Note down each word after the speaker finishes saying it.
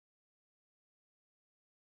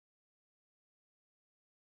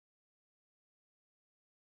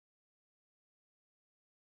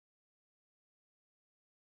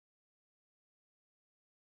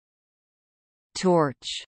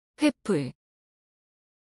torch, 횃불,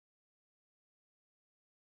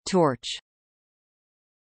 torch,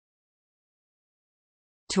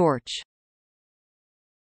 torch,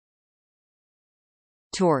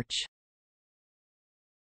 torch,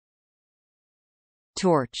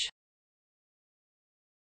 torch,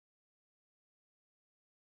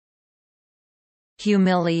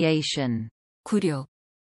 humiliation, 굴욕,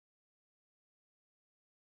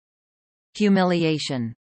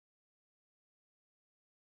 humiliation,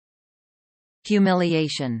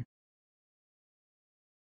 humiliation,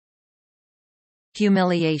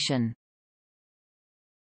 humiliation,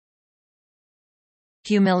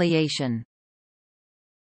 humiliation,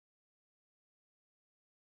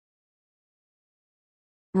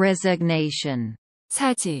 resignation,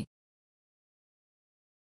 사지,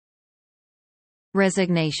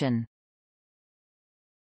 resignation,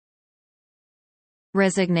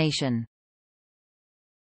 resignation,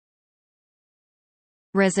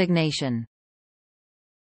 resignation,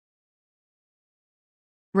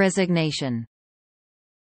 resignation,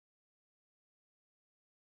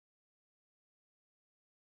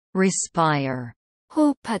 respire,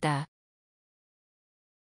 호흡하다,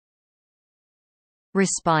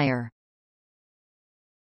 respire,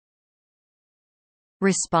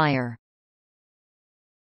 respire,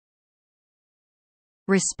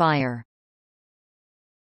 respire,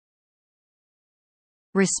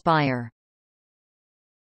 respire,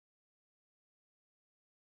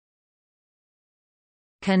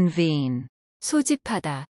 convene,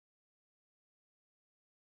 소집하다,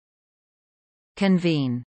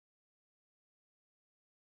 convene,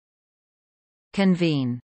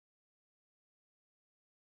 convene,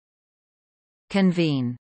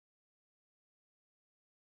 convene,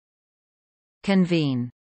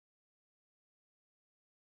 convene,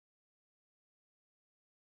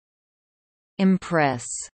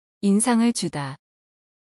 impress, 인상을 주다,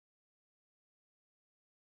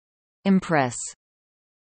 impress,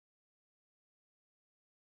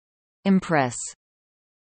 impress,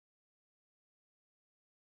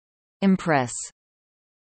 impress,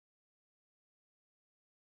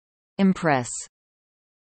 impress,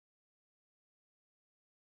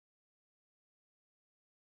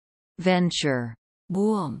 venture,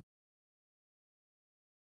 모험,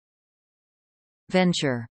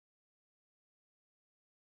 venture,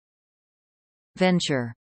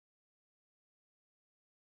 venture,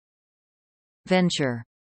 venture,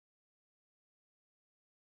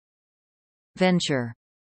 venture,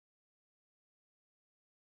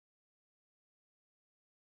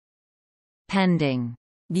 pending,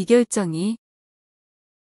 미결정의,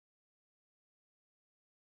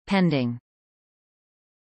 pending,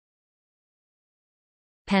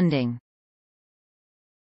 pending,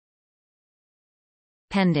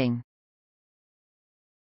 pending,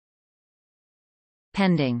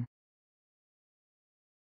 pending,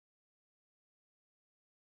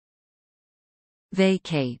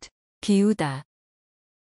 vacate, 비우다,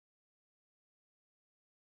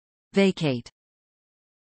 vacate,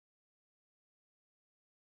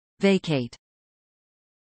 vacate,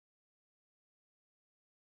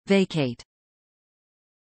 vacate,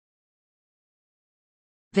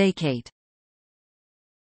 vacate,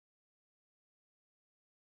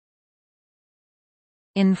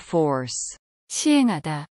 enforce,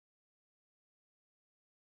 시행하다,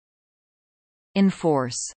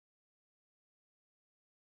 enforce,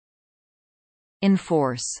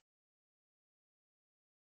 enforce,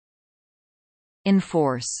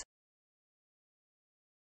 enforce,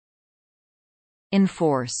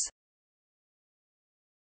 enforce,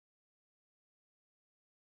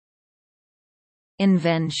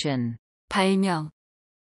 invention, 발명,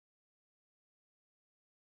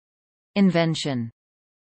 invention,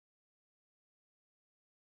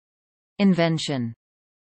 invention,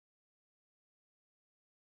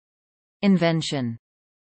 invention,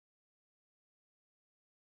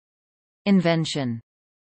 invention,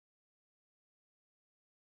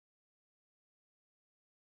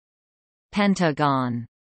 pentagon,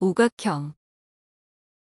 오각형,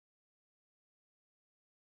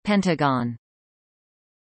 pentagon,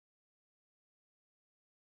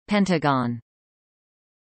 pentagon,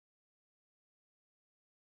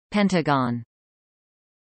 pentagon,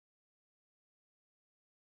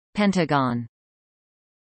 pentagon,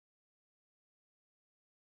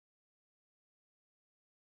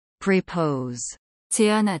 propose,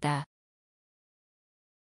 제안하다,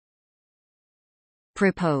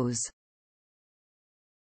 propose,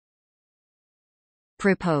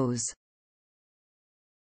 propose,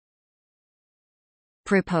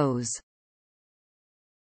 propose,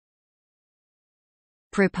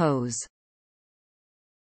 propose,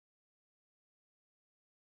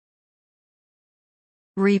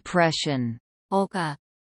 repression, 억압,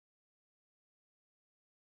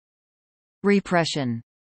 repression,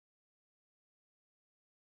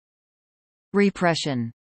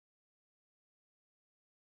 repression,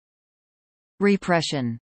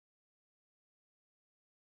 repression,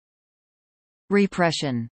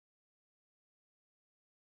 repression,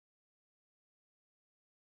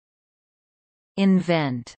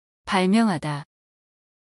 invent, 발명하다,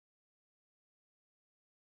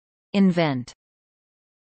 invent,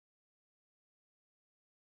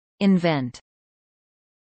 invent,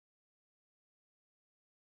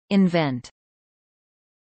 invent,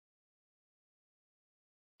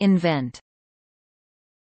 invent,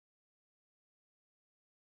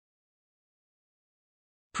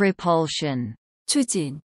 propulsion,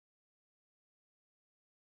 추진,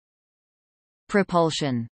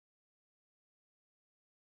 propulsion,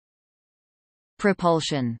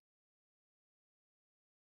 propulsion,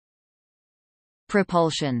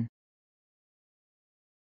 propulsion,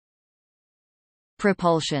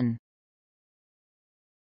 propulsion,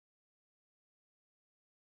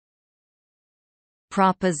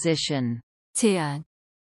 proposition, 제안,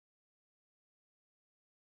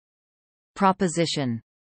 proposition,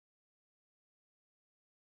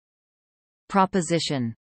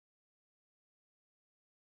 proposition,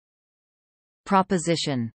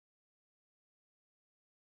 proposition,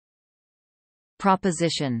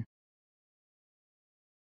 proposition,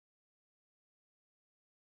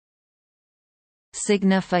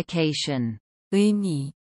 signification,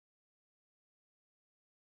 의미,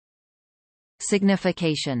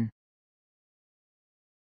 signification,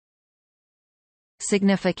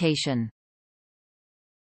 signification,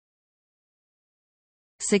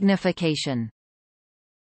 signification,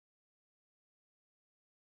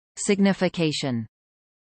 signification,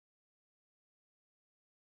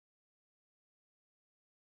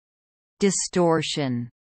 distortion,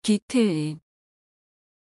 뒤틀림,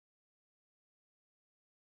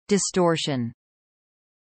 distortion,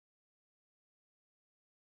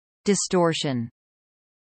 distortion,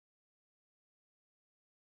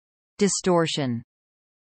 distortion,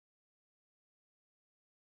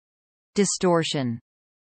 distortion,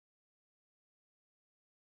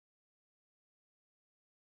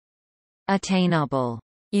 attainable,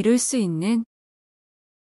 이룰 수 있는,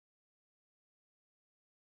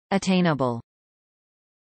 attainable,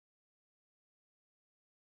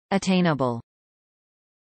 attainable,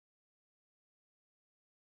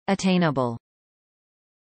 attainable,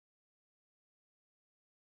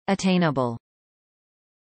 attainable,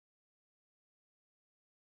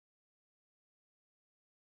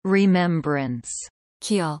 remembrance,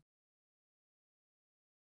 기억,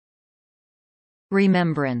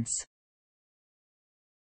 remembrance,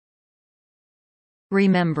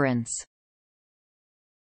 remembrance,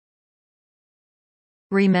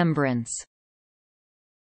 remembrance,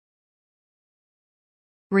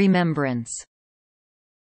 remembrance,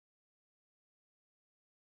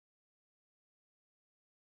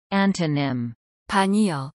 antonym,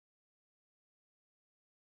 반이여,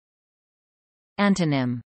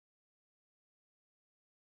 antonym,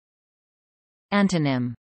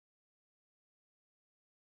 antonym,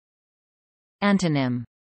 antonym,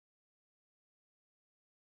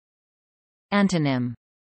 antonym,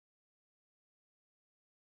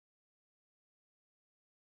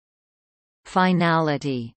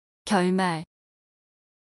 finality, 결말,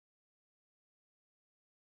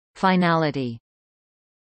 finality,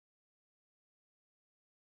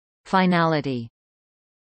 finality,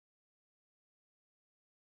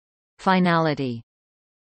 finality,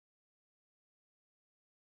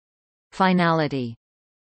 finality,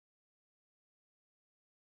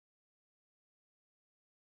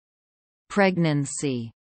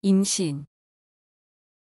 pregnancy, 임신,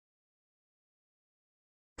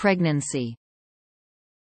 pregnancy,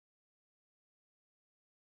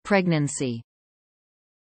 pregnancy,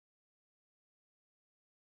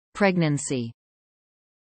 pregnancy,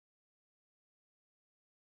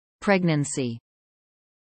 pregnancy,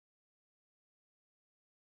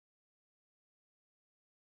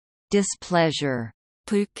 displeasure,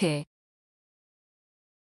 불쾌,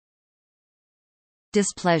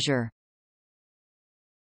 displeasure,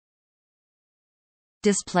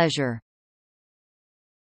 displeasure,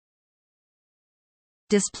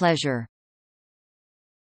 displeasure,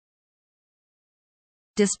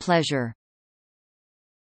 displeasure,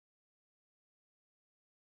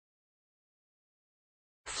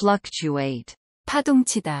 fluctuate,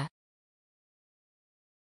 파동치다,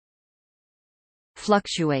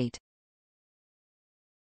 fluctuate,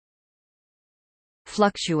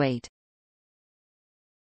 fluctuate,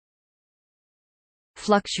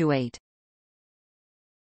 fluctuate,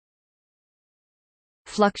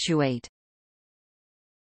 fluctuate,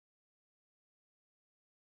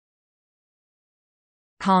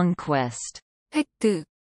 conquest, 획득,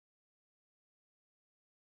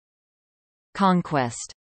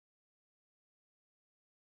 conquest,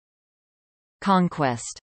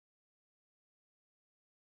 conquest,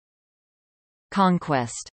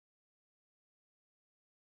 conquest,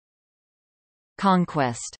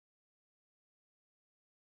 conquest,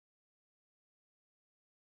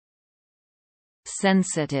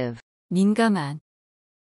 sensitive, 민감한,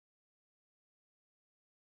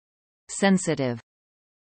 sensitive,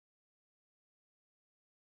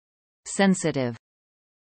 sensitive,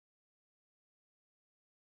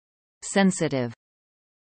 sensitive,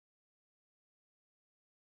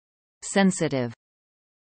 sensitive,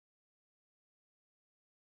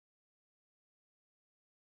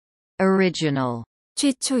 original,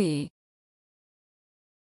 최초의,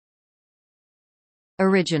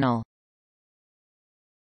 original,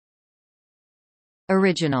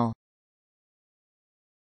 original,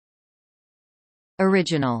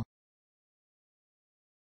 original,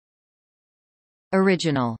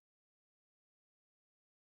 original,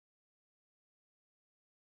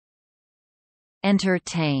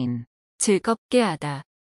 entertain, 즐겁게 하다,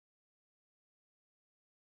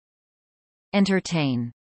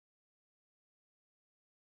 entertain,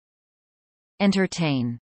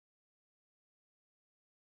 entertain,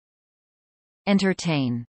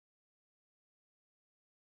 entertain,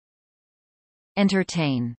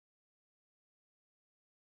 entertain,